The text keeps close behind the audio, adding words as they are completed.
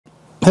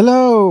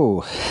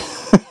Hello!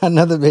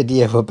 Another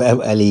video about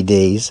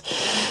LEDs,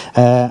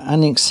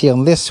 and you can see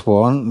on this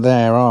one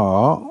there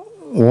are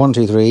 1,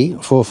 2, 3,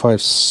 4,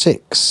 5,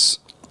 6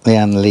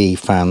 lian-li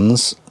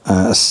fans,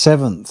 a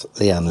 7th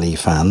lian-li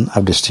fan.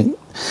 I've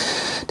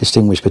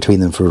distinguished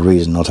between them for a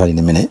reason, I'll tell you in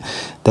a minute.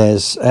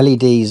 There's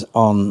LEDs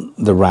on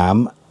the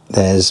RAM,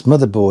 there's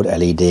motherboard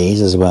LEDs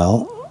as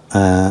well,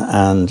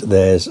 and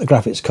there's a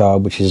graphics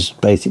card which is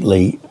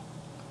basically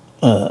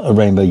a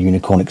rainbow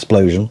unicorn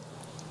explosion.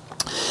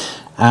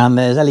 And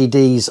there's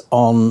LEDs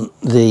on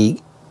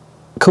the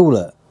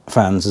cooler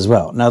fans as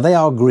well. Now they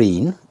are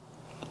green,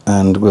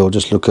 and we'll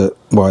just look at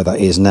why that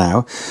is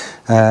now.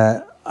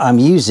 I'm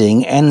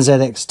using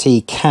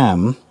NZXT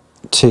CAM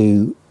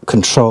to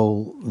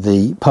control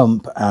the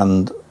pump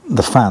and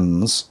the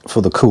fans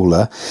for the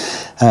cooler.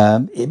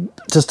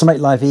 Just to make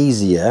life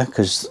easier,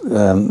 because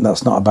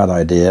that's not a bad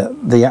idea,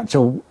 the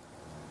actual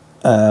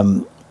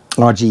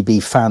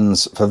RGB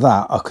fans for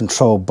that are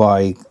controlled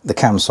by the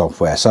CAM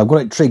software. So I've got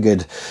it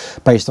triggered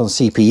based on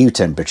CPU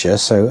temperature.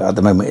 So at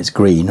the moment it's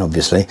green,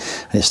 obviously,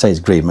 and it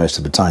stays green most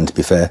of the time, to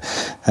be fair.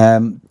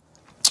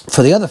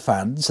 For the other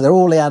fans, they're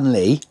all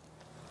lian-li.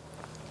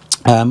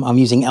 I'm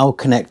using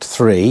L-Connect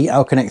 3.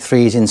 L-Connect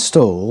 3 is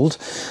installed.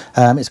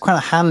 It's quite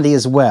handy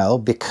as well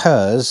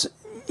because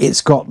it's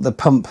got the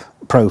pump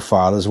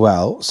profile as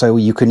well. So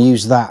you can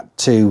use that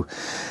to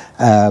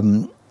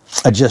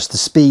adjust the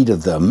speed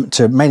of them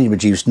to mainly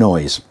reduce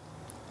noise,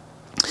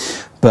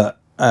 but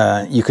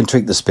you can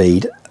tweak the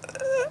speed.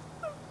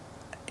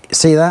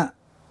 See that?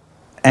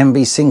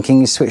 MB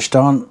syncing is switched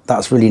on.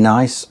 That's really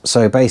nice.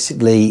 So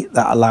basically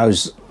that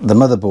allows the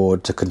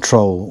motherboard to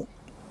control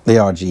the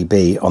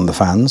RGB on the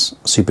fans,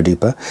 super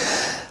duper.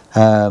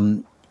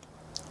 And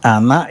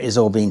that is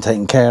all being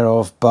taken care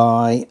of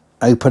by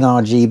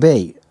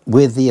OpenRGB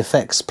with the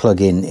effects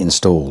plugin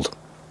installed.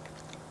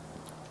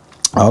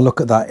 I'll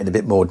look at that in a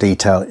bit more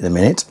detail in a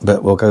minute,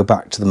 but we'll go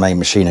back to the main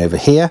machine over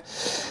here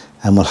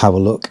and we'll have a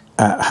look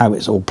at how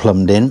it's all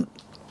plumbed in.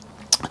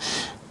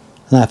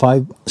 Now if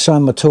I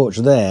shine my torch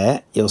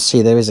there, you'll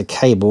see there is a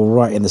cable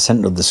right in the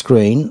centre of the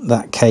screen.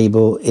 That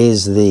cable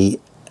is the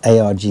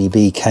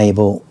ARGB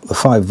cable, the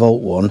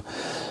 5-volt one,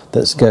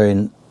 that's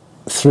going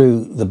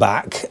through the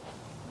back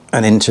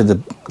and into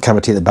the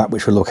cavity at the back,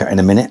 which we'll look at in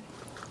a minute.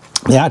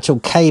 The actual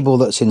cable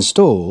that's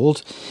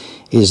installed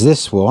is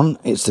this one.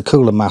 It's the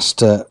Cooler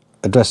Master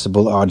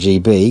addressable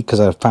RGB,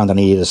 because I found I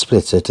needed a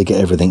splitter to get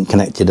everything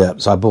connected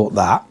up, so I bought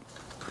that.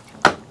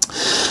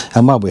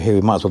 And while we're here,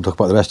 we might as well talk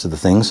about the rest of the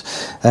things.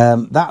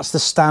 That's the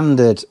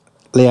standard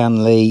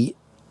lian-li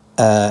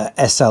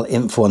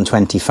sl-inf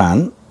 120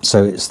 fan.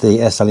 So it's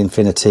the SL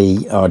Infinity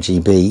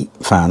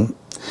RGB fan.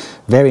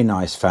 Very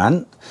nice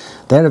fan.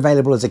 They're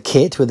available as a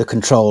kit with a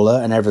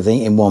controller and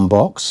everything in one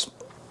box.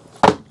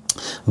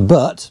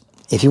 But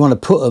if you want to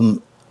put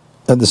them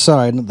at the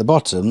side and at the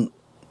bottom,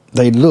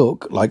 they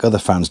look like other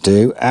fans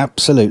do,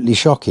 absolutely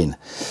shocking.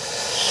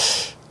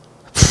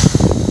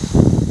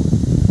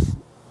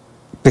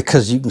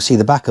 Because you can see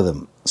the back of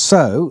them.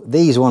 So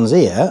these ones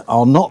here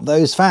are not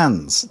those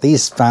fans.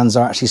 These fans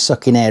are actually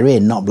sucking air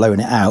in, not blowing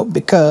it out,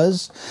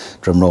 because,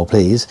 drum roll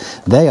please,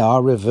 they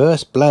are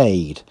reverse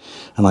blade.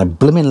 And I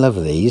blimmin'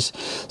 love these.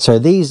 So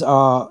these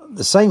are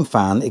the same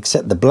fan,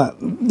 except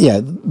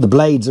the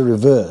blades are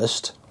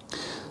reversed.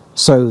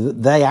 So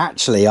they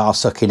actually are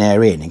sucking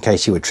air in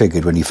case you were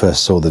triggered when you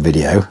first saw the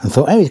video and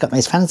thought, oh, he's got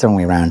those fans the wrong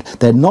way around.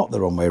 They're not the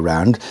wrong way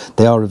around.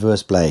 They are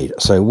reverse blade.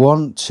 So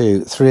 1,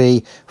 2,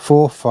 3,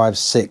 4, 5,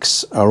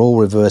 6 are all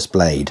reverse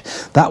blade.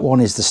 That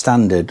one is the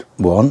standard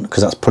one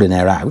because that's pulling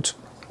air out.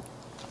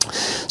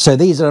 So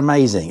these are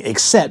amazing,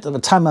 except at the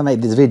time I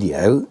made this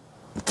video,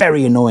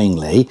 very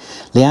annoyingly,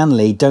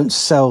 lian-li don't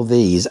sell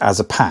these as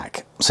a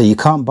pack. So you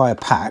can't buy a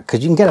pack,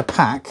 because you can get a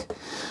pack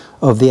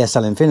of the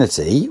SL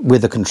Infinity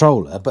with a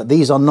controller, but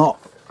these are not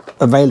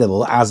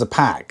available as a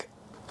pack.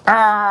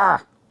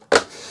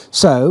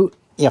 So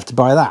you have to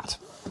buy that,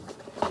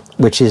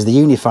 which is the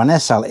Unifine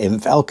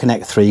sl-inf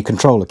L-Connect 3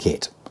 controller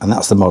kit, and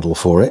that's the model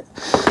for it.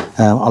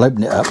 I'll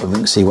open it up and we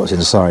can see what's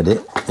inside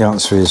it. The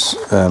answer is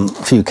a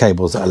few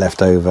cables that are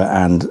left over,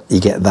 and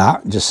you get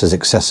that just as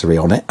accessory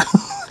on it.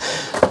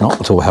 Not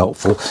at all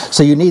helpful.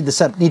 So you need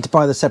to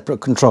buy the separate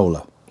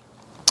controller,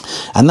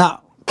 and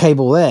that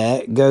cable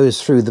there goes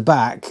through the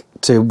back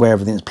to where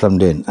everything's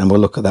plumbed in, and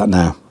we'll look at that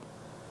now.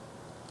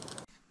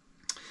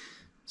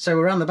 So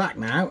we're around the back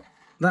now.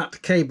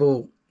 That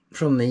cable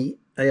from the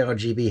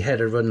ARGB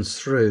header runs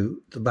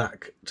through the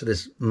back to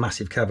this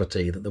massive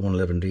cavity that the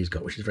 111D's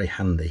got, which is very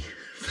handy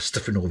for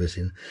stuffing all this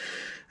in.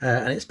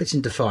 And it splits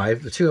into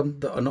 5. The 2 of them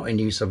that are not in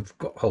use I've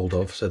got hold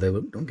of, so they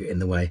don't get in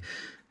the way.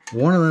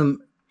 One of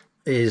them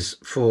is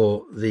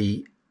for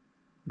the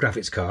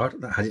graphics card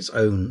that has its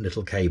own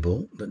little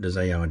cable that does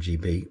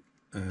ARGB.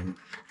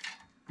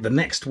 The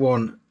next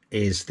one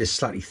is this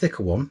slightly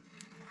thicker one.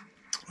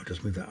 I'll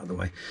just move that out of the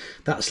way.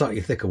 That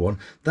slightly thicker one,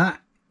 that,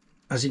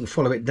 as you can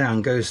follow it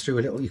down, goes through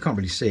a little, you can't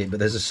really see it, but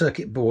there's a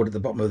circuit board at the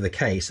bottom of the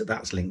case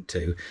that's linked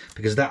to,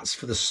 because that's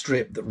for the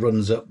strip that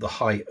runs up the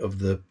height of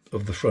the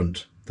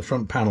front, The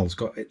front panel's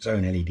got its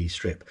own LED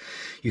strip.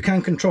 You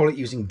can control it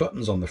using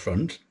buttons on the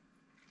front,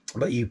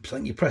 but you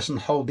press and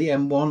hold the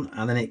M1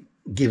 and then it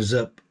gives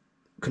up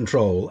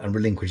control and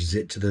relinquishes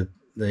it to the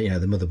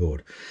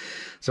motherboard.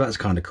 So that's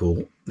kind of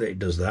cool that it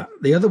does that.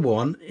 The other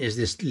one is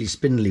this really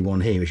spindly one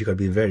here, which you've got to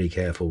be very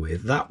careful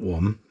with. That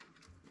one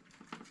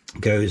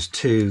goes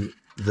to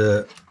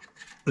the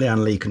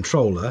lian-li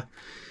controller,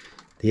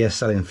 the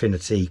sl-inf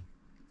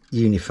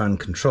Unifan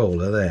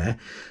controller there.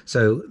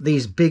 So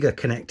these bigger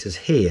connectors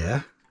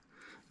here,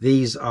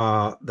 these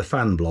are the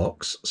fan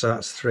blocks. So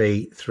that's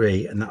 3,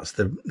 3, and that's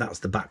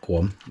the back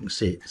one. You can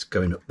see it's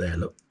going up there,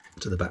 look,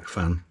 to the back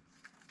fan.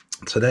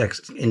 So they're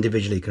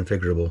individually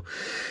configurable.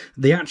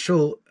 The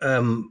actual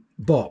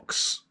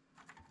box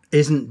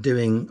isn't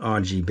doing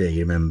RGB,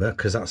 remember,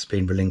 because that's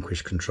been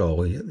relinquished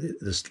control.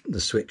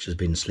 The switch has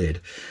been slid.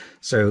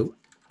 So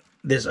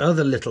this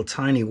other little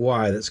tiny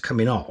wire that's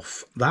coming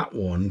off, that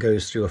one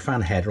goes through a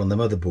fan header on the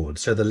motherboard.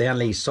 So the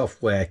lian-li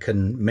software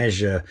can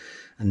measure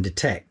and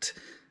detect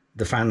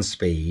the fan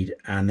speed,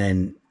 and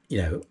then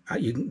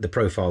the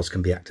profiles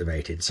can be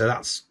activated. So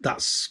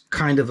that's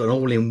kind of an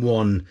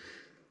all-in-one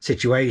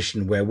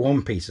situation where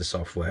one piece of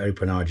software,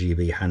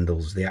 OpenRGB,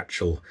 handles the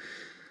actual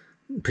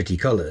pretty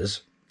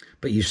colors,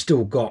 but you've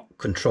still got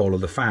control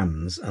of the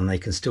fans and they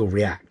can still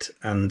react.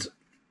 And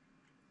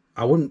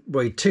I wouldn't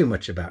worry too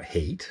much about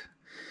heat.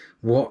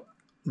 What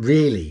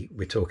really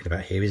we're talking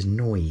about here is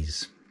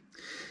noise,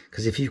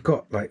 because if you've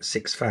got like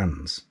 6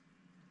 fans,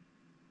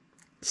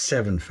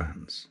 7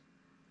 fans,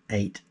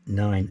 8,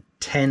 9,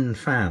 10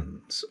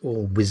 fans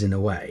all whizzing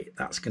away,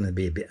 that's going to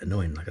be a bit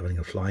annoying, like having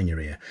a fly in your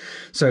ear.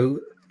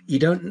 So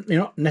you're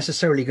not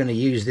necessarily going to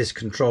use this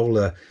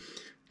controller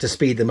to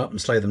speed them up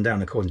and slow them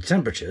down according to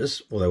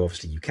temperatures, although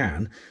obviously you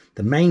can.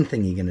 The main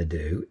thing you're going to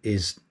do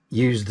is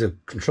use the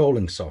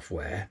controlling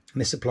software, and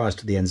this applies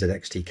to the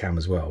NZXT CAM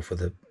as well, for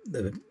the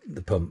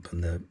pump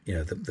and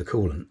the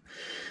coolant.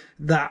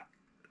 That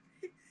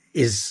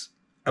is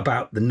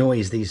about the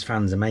noise these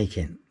fans are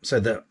making, so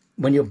that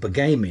when you're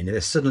gaming,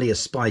 there's suddenly a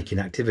spike in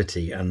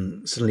activity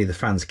and suddenly the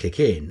fans kick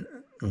in.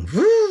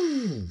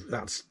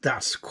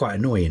 That's quite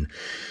annoying.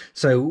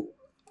 So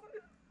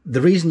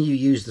the reason you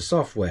use the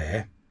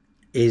software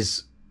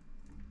is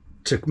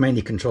to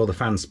mainly control the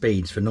fan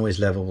speeds for noise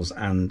levels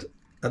and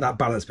that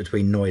balance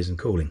between noise and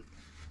cooling.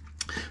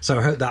 So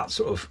I hope that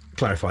sort of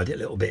clarified it a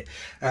little bit.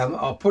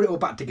 I'll put it all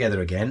back together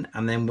again,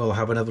 and then we'll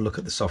have another look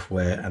at the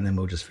software, and then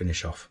we'll just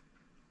finish off.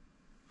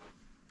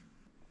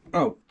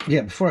 Oh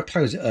yeah, before I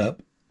close it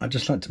up, I'd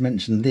just like to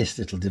mention this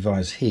little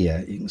device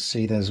here. You can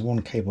see there's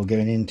one cable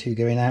going in, 2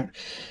 going out.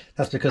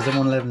 That's because the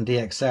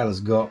 111DXL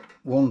has got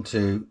 1,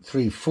 2,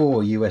 3,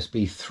 4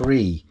 USB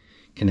 3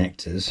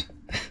 connectors.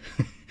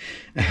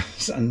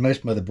 And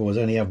most motherboards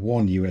only have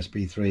 1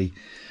 USB 3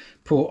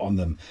 port on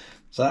them.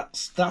 So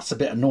that's a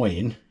bit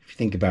annoying if you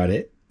think about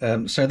it.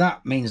 So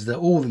that means that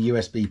all the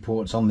USB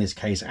ports on this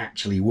case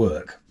actually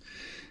work.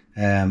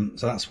 So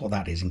that's what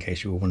that is, in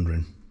case you were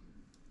wondering.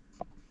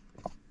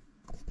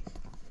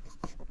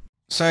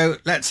 So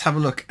let's have a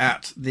look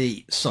at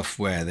the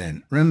software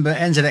then. Remember,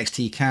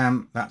 NZXT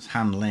CAM, that's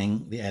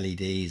handling the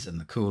LEDs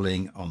and the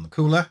cooling on the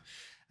cooler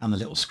and the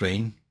little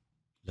screen.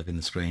 Loving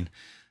the screen.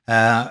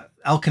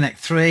 L-Connect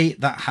 3,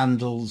 that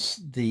handles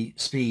the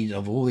speed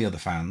of all the other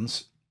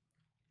fans,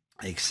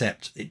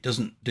 except it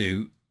doesn't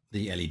do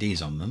the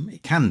LEDs on them.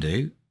 It can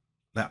do.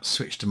 That's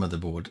switched to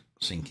motherboard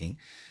syncing.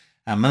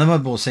 And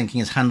motherboard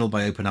syncing is handled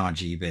by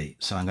OpenRGB.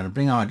 So I'm going to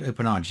bring our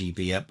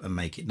OpenRGB up and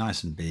make it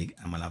nice and big,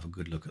 and we'll have a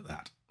good look at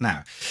that.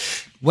 Now,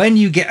 when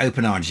you get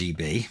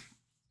OpenRGB,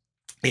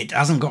 it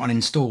hasn't got an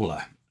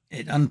installer.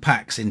 It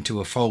unpacks into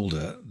a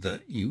folder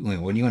that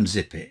when you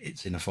unzip it,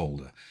 it's in a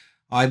folder.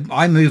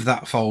 I move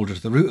that folder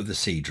to the root of the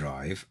C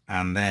drive,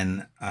 and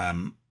then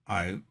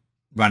I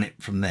run it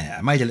from there.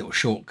 I made a little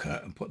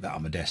shortcut and put that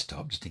on my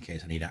desktop just in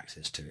case I need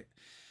access to it.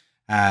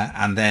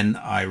 And then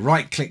I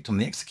right-clicked on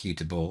the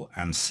executable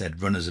and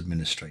said run as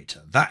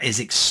administrator. That is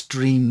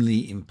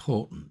extremely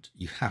important.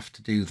 You have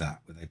to do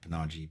that with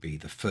OpenRGB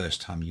the first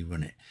time you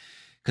run it,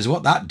 because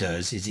what that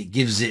does is it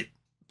gives it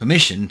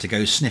permission to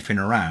go sniffing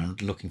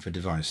around looking for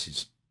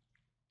devices.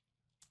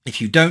 If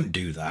you don't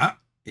do that,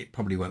 it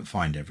probably won't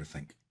find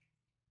everything.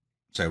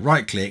 So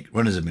right-click,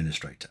 run as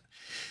administrator.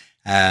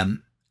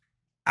 And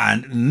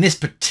in this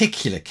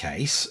particular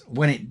case,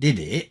 when it did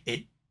it,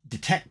 it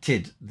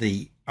detected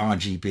the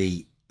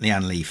RGB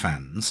lian-li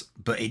fans,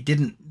 but it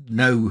didn't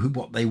know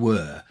what they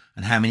were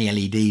and how many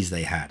LEDs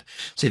they had.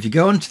 So if you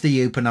go onto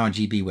the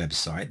OpenRGB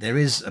website, there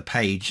is a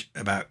page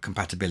about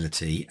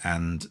compatibility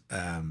and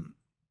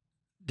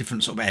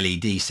different sort of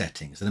LED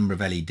settings, the number of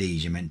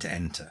LEDs you're meant to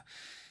enter.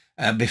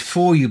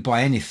 Before you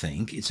buy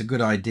anything, it's a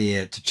good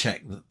idea to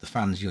check that the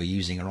fans you're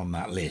using are on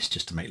that list,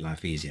 just to make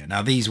life easier.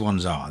 Now these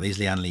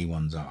lian-li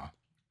ones are.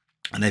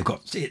 And they've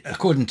got,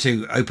 according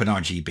to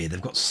OpenRGB,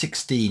 they've got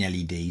 16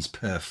 LEDs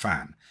per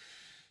fan.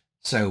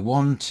 So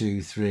 1,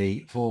 2,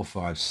 3, 4,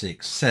 5,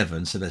 6,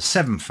 7. So there's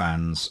 7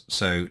 fans.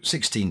 So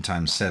 16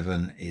 times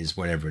 7 is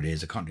whatever it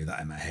is. I can't do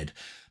that in my head.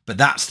 But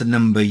that's the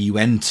number you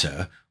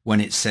enter when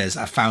it says,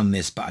 I found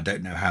this, but I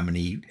don't know how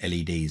many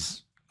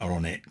LEDs are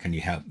on it. Can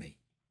you help me?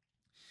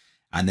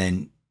 And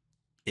then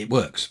it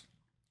works.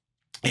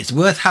 It's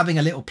worth having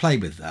a little play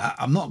with that.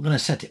 I'm not going to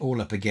set it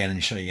all up again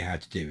and show you how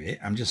to do it.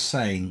 I'm just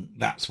saying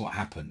that's what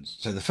happens.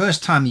 So the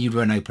first time you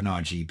run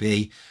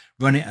OpenRGB,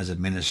 run it as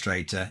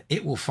administrator,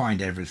 it will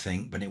find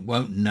everything, but it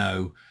won't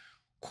know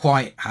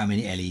quite how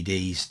many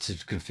LEDs to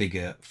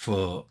configure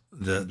for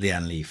the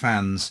lian-li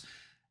fans.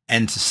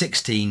 Enter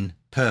 16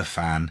 per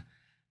fan,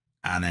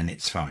 and then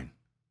it's fine.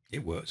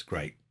 It works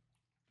great.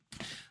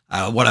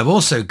 What I've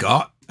also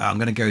got, I'm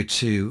going to go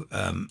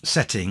to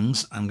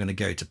settings. I'm going to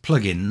go to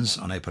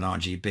plugins on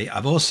OpenRGB.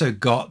 I've also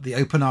got the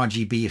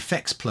OpenRGB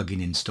effects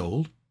plugin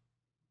installed.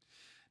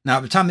 Now,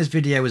 at the time this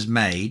video was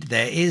made,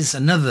 there is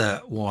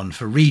another one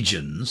for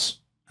regions,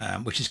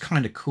 which is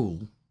kind of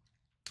cool.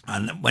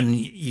 And when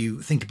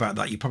you think about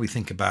that, you probably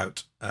think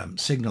about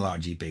Signal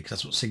RGB, because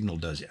that's what Signal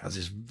does. It has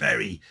this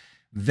very,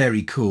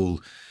 very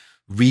cool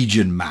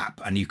region map,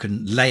 and you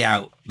can lay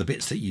out the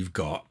bits that you've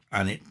got,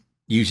 and it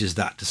uses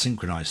that to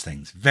synchronize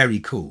things. Very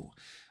cool.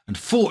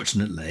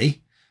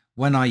 Unfortunately,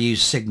 when I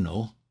used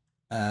Signal,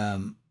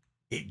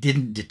 it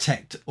didn't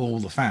detect all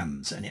the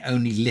fans, and it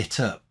only lit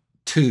up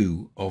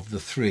 2 of the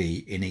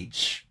 3 in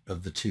each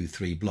of the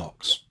 3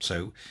 blocks.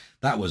 So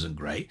that wasn't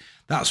great.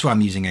 That's why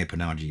I'm using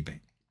OpenRGB.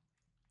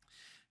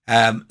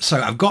 So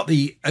I've got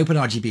the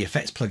OpenRGB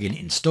effects plugin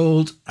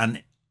installed,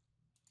 and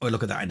we'll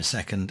look at that in a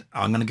second.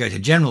 I'm going to go to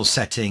general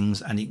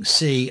settings, and you can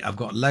see I've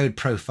got load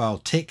profile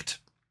ticked.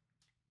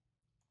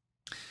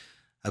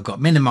 I've got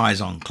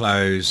minimize on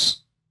close,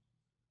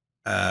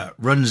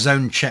 run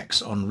zone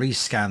checks on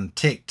rescan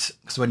ticked,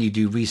 because when you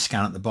do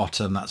rescan at the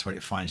bottom, that's where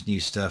it finds new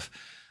stuff.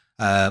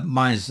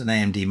 Mine's an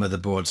AMD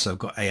motherboard, so I've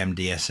got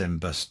AMD SM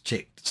bus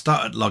ticked.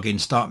 Start at login,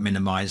 start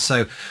minimize.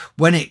 So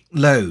when it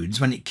loads,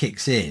 when it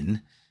kicks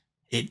in,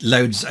 it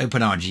loads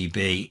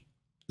OpenRGB,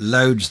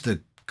 loads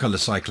the color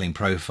cycling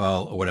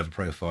profile or whatever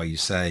profile you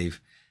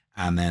save,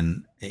 and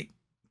then it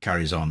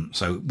carries on.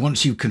 So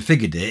once you've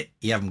configured it,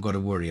 you haven't got to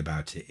worry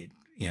about it.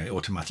 It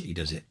automatically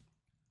does it.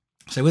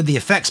 So with the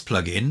effects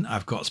plugin,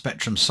 I've got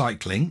spectrum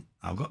cycling.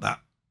 I've got that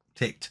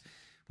ticked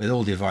with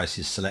all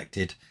devices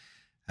selected,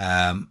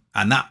 and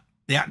that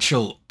the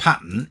actual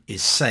pattern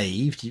is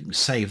saved. You can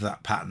save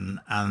that pattern,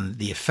 and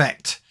the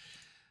effect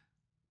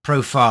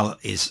profile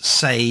is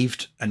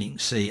saved, and you can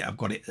see I've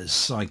got it as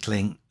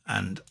cycling.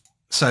 And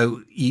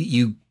so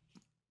you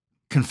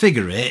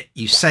configure it,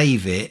 you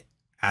save it,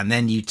 and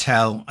then you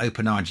tell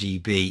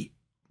OpenRGB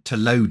to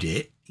load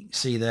it. You can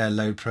see there,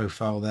 load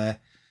profile there,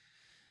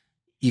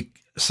 you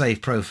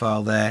save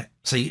profile there.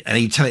 So and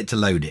you tell it to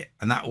load it,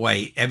 and that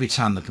way every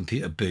time the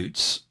computer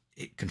boots,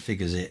 it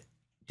configures it,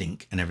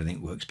 dink, and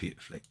everything works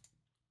beautifully.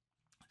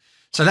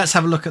 So let's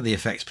have a look at the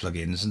effects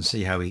plugins and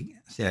see how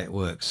it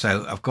works.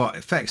 So I've got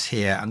effects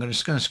here. I'm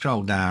just going to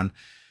scroll down.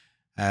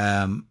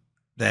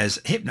 There's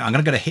Hypno. I'm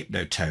going to go to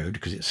Hypnotoad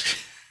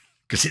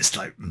because it's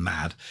like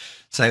mad.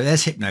 So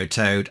there's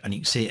Hypnotoad, and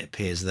you can see it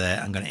appears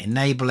there. I'm going to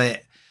enable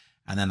it,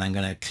 and then I'm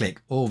going to click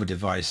all the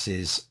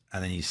devices,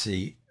 and then you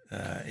see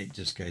it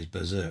just goes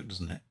berserk,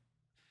 doesn't it?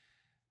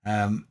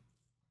 And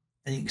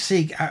you can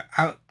see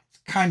how it's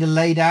kind of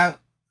laid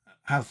out,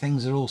 how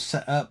things are all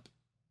set up.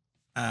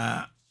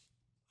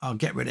 I'll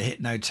get rid of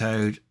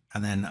Hypnotoad,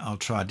 and then I'll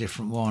try a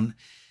different one.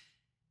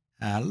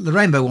 The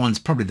rainbow one's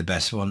probably the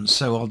best one,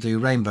 so I'll do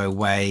Rainbow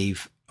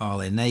Wave.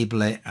 I'll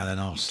enable it, and then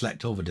I'll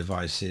select all the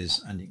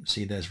devices, and you can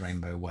see there's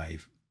Rainbow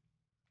Wave.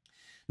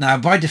 Now,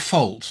 by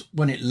default,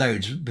 when it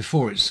loads,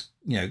 before it's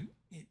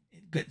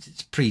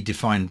its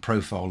predefined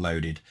profile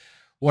loaded,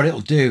 what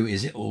it'll do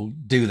is it'll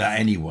do that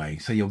anyway.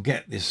 So you'll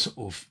get this sort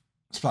of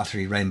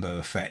splattery rainbow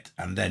effect,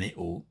 and then it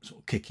will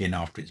sort of kick in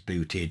after it's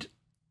booted.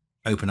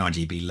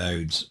 OpenRGB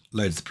loads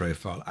the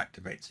profile,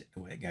 activates it,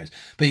 away it goes.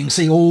 But you can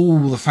see all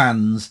the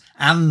fans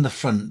and the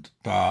front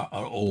bar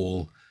are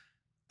all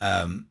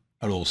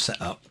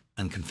set up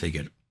and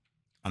configured.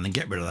 And then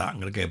get rid of that. I'm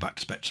going to go back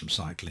to spectrum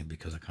cycling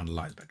because I kind of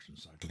like spectrum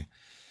cycling.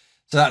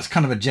 So that's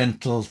kind of a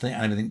gentle thing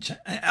and everything.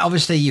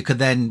 Obviously, you could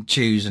then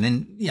choose,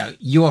 and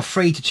you are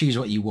free to choose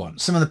what you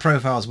want. Some of the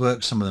profiles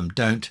work, some of them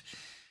don't.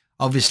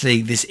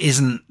 Obviously, this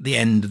isn't the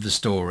end of the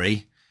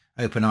story.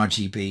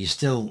 OpenRGB is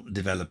still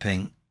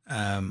developing.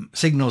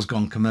 Signal's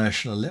gone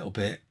commercial a little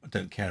bit. I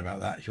don't care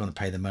about that. If you want to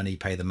pay the money,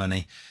 pay the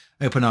money.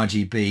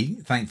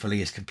 OpenRGB,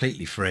 thankfully, is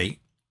completely free.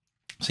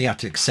 So you have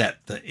to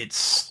accept that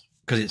because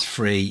it's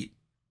free,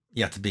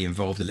 you have to be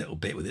involved a little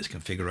bit with its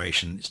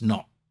configuration. It's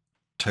not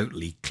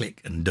totally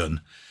click and done.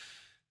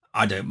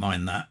 I don't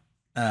mind that.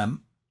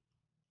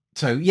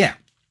 So yeah,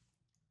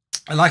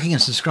 liking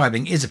and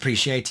subscribing is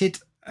appreciated.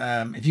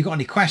 If you've got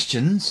any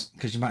questions,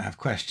 because you might have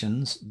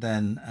questions,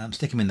 then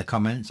stick them in the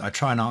comments. I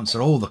try and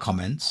answer all the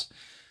comments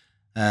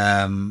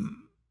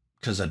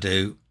because I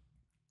do.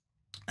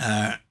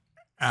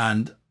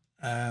 And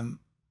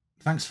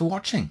thanks for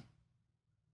watching.